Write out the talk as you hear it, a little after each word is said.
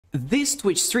These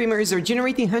Twitch streamers are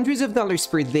generating hundreds of dollars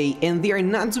per day and they are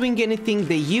not doing anything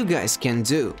that you guys can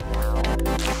do.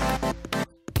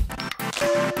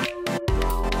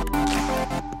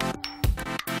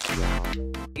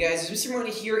 Hey guys, it's MrMoney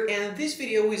here, and this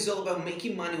video is all about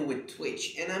making money with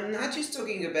Twitch. And I'm not just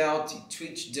talking about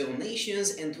Twitch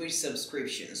donations and Twitch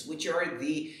subscriptions, which are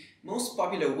the most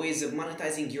popular ways of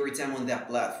monetizing your time on that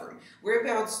platform. We're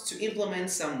about to implement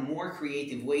some more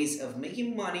creative ways of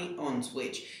making money on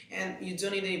Twitch. And you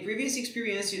don't need any previous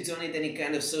experience, you don't need any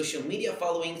kind of social media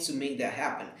following to make that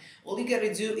happen. All you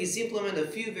gotta do is implement a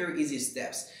few very easy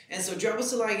steps. And so drop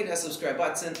us a like, hit that subscribe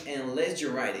button, and let's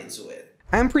jump right into it.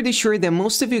 I'm pretty sure that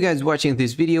most of you guys watching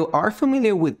this video are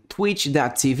familiar with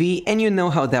Twitch.tv and you know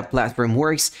how that platform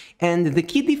works and the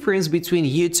key difference between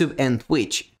YouTube and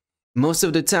Twitch. Most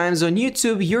of the times on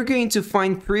YouTube, you're going to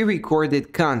find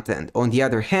pre-recorded content. On the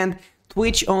other hand,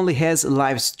 Twitch only has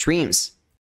live streams,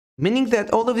 meaning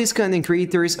that all of these content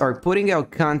creators are putting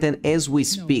out content as we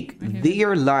speak. They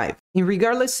are live. And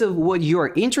regardless of what you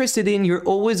are interested in, you're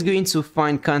always going to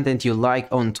find content you like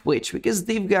on Twitch because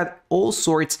they've got all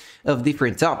sorts of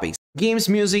different topics. Games,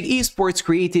 music, esports,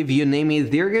 creative, you name it,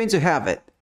 they're going to have it.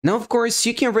 Now, of course,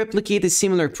 you can replicate a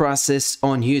similar process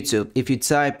on YouTube. If you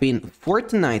type in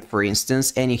Fortnite, for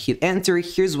instance, and you hit enter,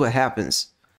 here's what happens.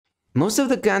 Most of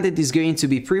the content is going to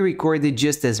be pre-recorded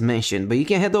just as mentioned, but you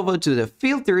can head over to the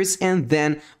filters and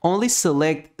then only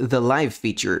select the live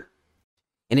feature.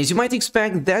 And as you might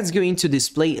expect, that's going to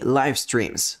display live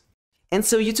streams. And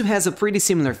so YouTube has a pretty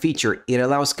similar feature. It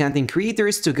allows content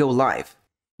creators to go live.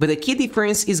 But the key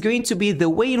difference is going to be the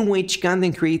way in which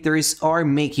content creators are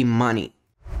making money.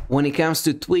 When it comes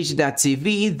to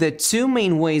Twitch.tv, the two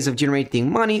main ways of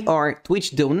generating money are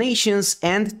Twitch donations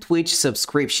and Twitch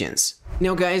subscriptions.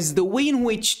 Now guys, the way in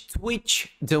which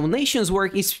Twitch donations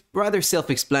work is rather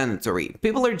self-explanatory.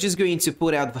 People are just going to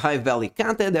put out high-value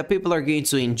content that people are going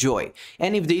to enjoy.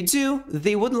 And if they do,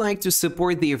 they would like to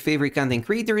support their favorite content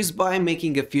creators by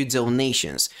making a few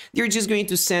donations. They're just going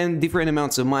to send different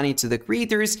amounts of money to the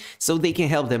creators so they can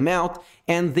help them out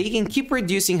and they can keep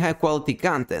producing high-quality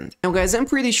content. Now guys, I'm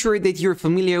pretty sure that you're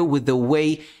familiar with the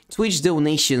way Twitch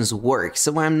donations work,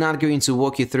 so I'm not going to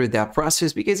walk you through that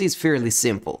process because it's fairly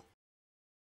simple.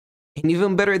 And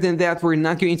even better than that, we're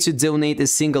not going to donate a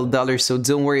single dollar, so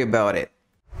don't worry about it.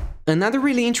 Another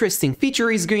really interesting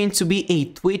feature is going to be a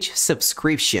Twitch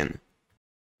subscription.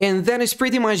 And that is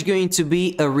pretty much going to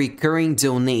be a recurring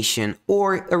donation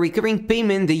or a recurring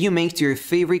payment that you make to your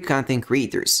favorite content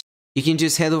creators. You can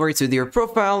just head over to their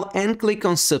profile and click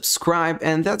on subscribe,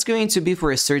 and that's going to be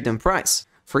for a certain price.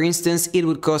 For instance, it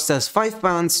would cost us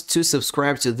 £5 to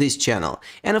subscribe to this channel.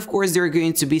 And of course, there are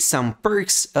going to be some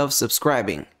perks of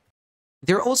subscribing.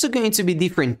 There are also going to be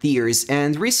different tiers,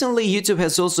 and recently YouTube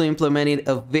has also implemented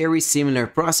a very similar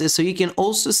process so you can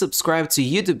also subscribe to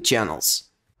YouTube channels.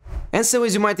 And so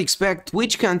as you might expect,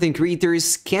 Twitch content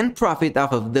creators can profit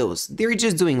off of those. They're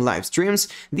just doing live streams,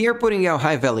 they are putting out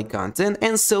high value content,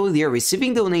 and so they are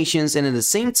receiving donations, and at the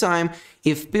same time,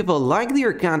 if people like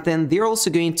their content, they're also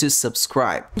going to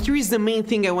subscribe. Here is the main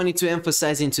thing I wanted to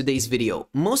emphasize in today's video.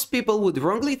 Most people would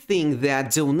wrongly think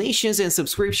that donations and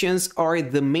subscriptions are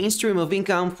the mainstream of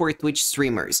income for Twitch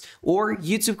streamers or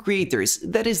YouTube creators.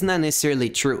 That is not necessarily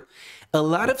true. A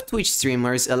lot of Twitch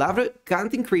streamers, a lot of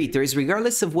content creators,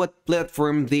 regardless of what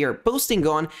platform they are posting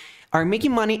on, are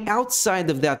making money outside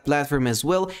of that platform as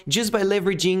well, just by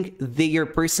leveraging their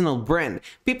personal brand.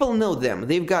 People know them,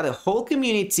 they've got a whole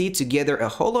community together, a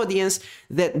whole audience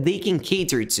that they can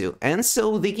cater to. And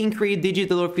so they can create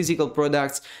digital or physical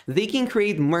products, they can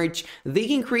create merch, they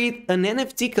can create an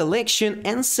NFT collection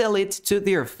and sell it to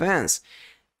their fans.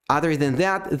 Other than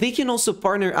that, they can also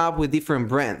partner up with different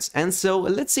brands. And so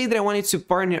let's say that I wanted to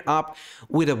partner up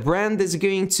with a brand that's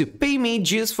going to pay me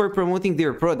just for promoting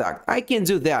their product. I can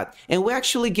do that. And we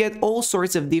actually get all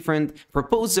sorts of different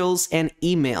proposals and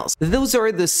emails. Those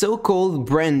are the so-called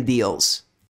brand deals.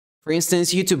 For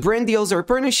instance, YouTube brand deals are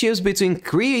partnerships between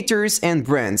creators and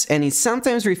brands, and it's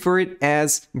sometimes referred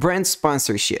as brand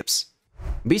sponsorships.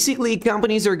 Basically,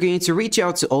 companies are going to reach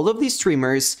out to all of these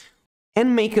streamers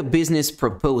and make a business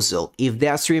proposal. If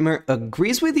that streamer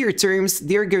agrees with your terms,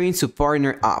 they're going to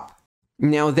partner up.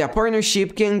 Now, that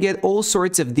partnership can get all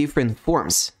sorts of different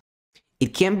forms.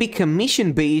 It can be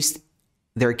commission-based,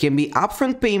 there can be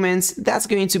upfront payments, that's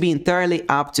going to be entirely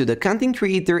up to the content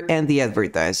creator and the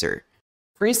advertiser.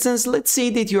 For instance, let's say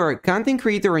that you are a content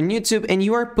creator on YouTube and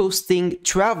you are posting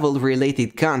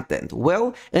travel-related content.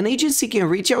 Well, an agency can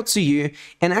reach out to you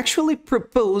and actually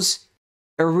propose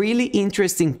A really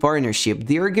interesting partnership.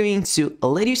 They are going to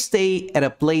let you stay at a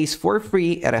place for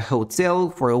free at a hotel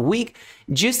for a week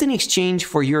just in exchange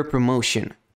for your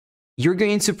promotion. You're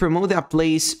going to promote that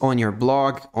place on your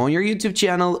blog, on your YouTube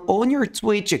channel, on your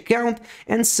Twitch account,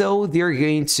 and so they're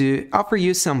going to offer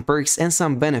you some perks and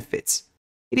some benefits.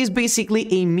 It is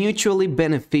basically a mutually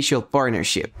beneficial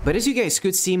partnership. But as you guys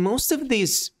could see, most of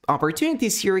these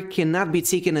opportunities here cannot be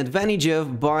taken advantage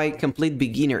of by complete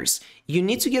beginners. You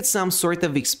need to get some sort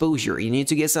of exposure. You need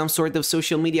to get some sort of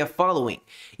social media following.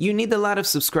 You need a lot of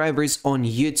subscribers on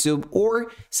YouTube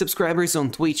or subscribers on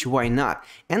Twitch, why not?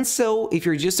 And so, if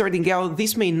you're just starting out,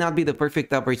 this may not be the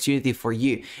perfect opportunity for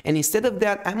you. And instead of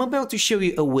that, I'm about to show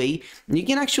you a way you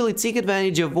can actually take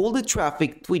advantage of all the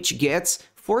traffic Twitch gets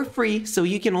for free, so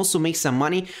you can also make some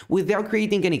money without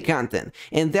creating any content.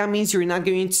 And that means you're not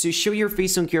going to show your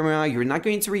face on camera, you're not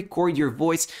going to record your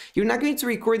voice, you're not going to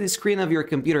record the screen of your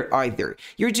computer either.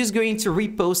 You're just going to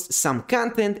repost some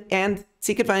content and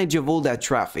take advantage of all that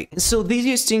traffic. So the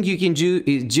easiest thing you can do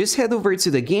is just head over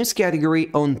to the games category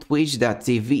on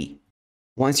twitch.tv.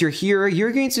 Once you're here,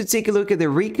 you're going to take a look at the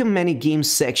recommended games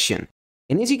section.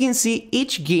 And as you can see,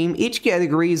 each game, each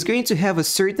category is going to have a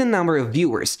certain number of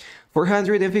viewers,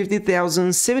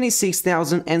 450,000,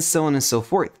 76,000, and so on and so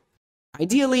forth.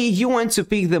 Ideally, you want to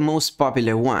pick the most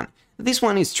popular one. This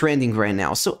one is trending right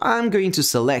now, so I'm going to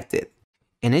select it.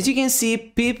 And as you can see,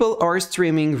 people are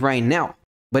streaming right now.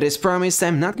 But as promised,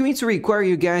 I'm not going to require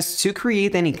you guys to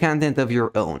create any content of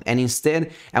your own, and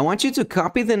instead, I want you to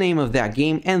copy the name of that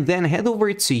game and then head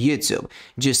over to YouTube.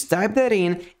 Just type that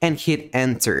in and hit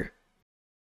enter.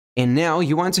 And now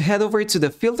you want to head over to the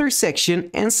filter section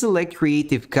and select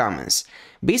Creative Commons.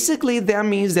 Basically, that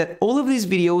means that all of these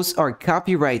videos are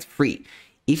copyright free.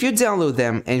 If you download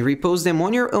them and repost them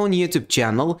on your own YouTube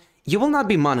channel, you will not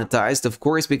be monetized, of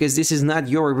course, because this is not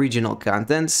your original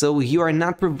content, so you are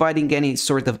not providing any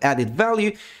sort of added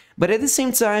value, but at the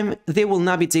same time, they will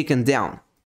not be taken down.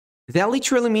 That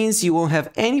literally means you won't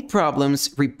have any problems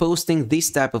reposting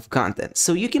this type of content,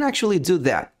 so you can actually do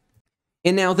that.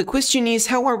 And now the question is,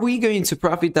 how are we going to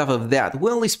profit off of that?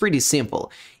 Well, it's pretty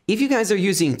simple. If you guys are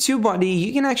using TubeBuddy,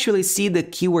 you can actually see the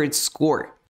keyword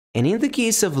score. And in the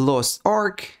case of Lost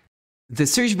Ark, the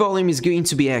search volume is going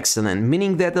to be excellent,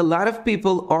 meaning that a lot of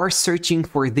people are searching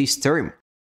for this term.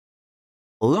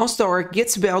 Lost Ark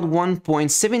gets about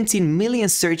 1.17 million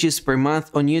searches per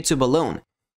month on YouTube alone.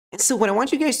 And so what I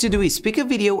want you guys to do is pick a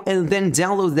video and then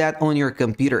download that on your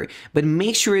computer, but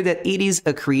make sure that it is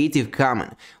a Creative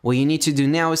Commons. What you need to do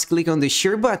now is click on the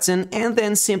share button and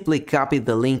then simply copy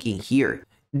the link in here.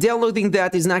 Downloading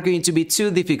that is not going to be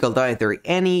too difficult either.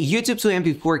 Any YouTube to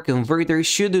MP4 converter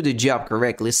should do the job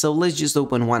correctly, so let's just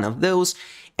open one of those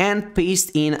and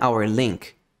paste in our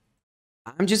link.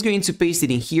 I'm just going to paste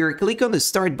it in here, click on the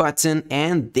start button,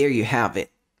 and there you have it.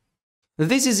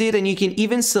 This is it, and you can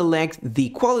even select the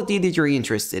quality that you're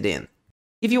interested in.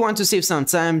 If you want to save some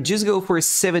time, just go for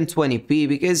 720p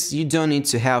because you don't need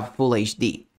to have full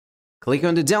HD. Click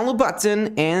on the download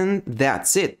button and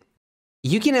that's it.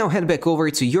 You can now head back over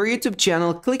to your YouTube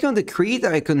channel, click on the create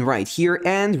icon right here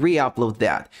and re-upload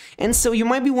that. And so you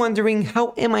might be wondering,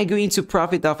 how am I going to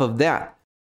profit off of that?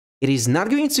 It is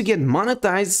not going to get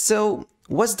monetized, so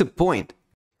what's the point?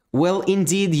 Well,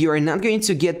 indeed, you are not going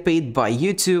to get paid by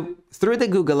YouTube through the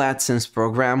Google AdSense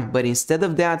program, but instead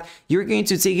of that, you're going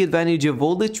to take advantage of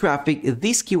all the traffic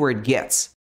this keyword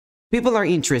gets. People are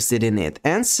interested in it,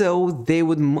 and so they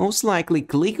would most likely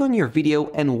click on your video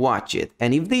and watch it.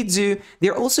 And if they do,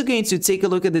 they're also going to take a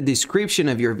look at the description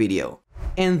of your video.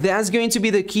 And that's going to be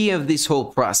the key of this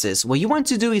whole process. What you want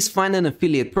to do is find an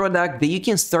affiliate product that you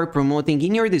can start promoting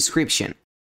in your description.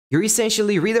 You're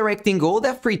essentially redirecting all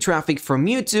that free traffic from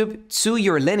YouTube to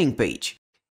your landing page.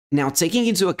 Now, taking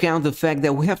into account the fact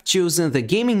that we have chosen the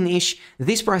gaming niche,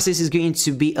 this process is going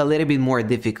to be a little bit more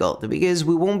difficult because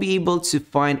we won't be able to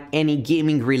find any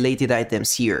gaming related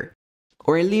items here,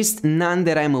 or at least none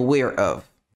that I'm aware of.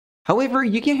 However,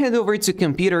 you can head over to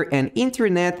computer and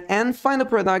internet and find a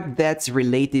product that's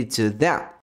related to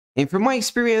that. And from my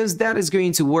experience, that is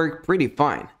going to work pretty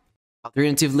fine.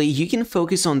 Alternatively, you can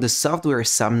focus on the software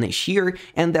sub-niche here,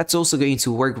 and that's also going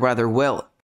to work rather well.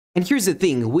 And here's the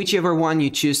thing, whichever one you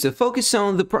choose to focus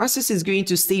on, the process is going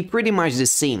to stay pretty much the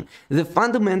same. The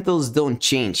fundamentals don't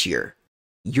change here.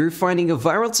 You're finding a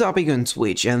viral topic on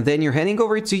Twitch, and then you're heading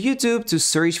over to YouTube to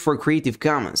search for Creative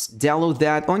Commons. Download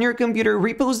that on your computer,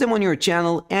 repost them on your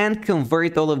channel, and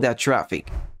convert all of that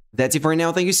traffic. That's it for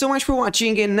now, thank you so much for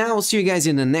watching, and now I'll see you guys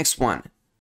in the next one.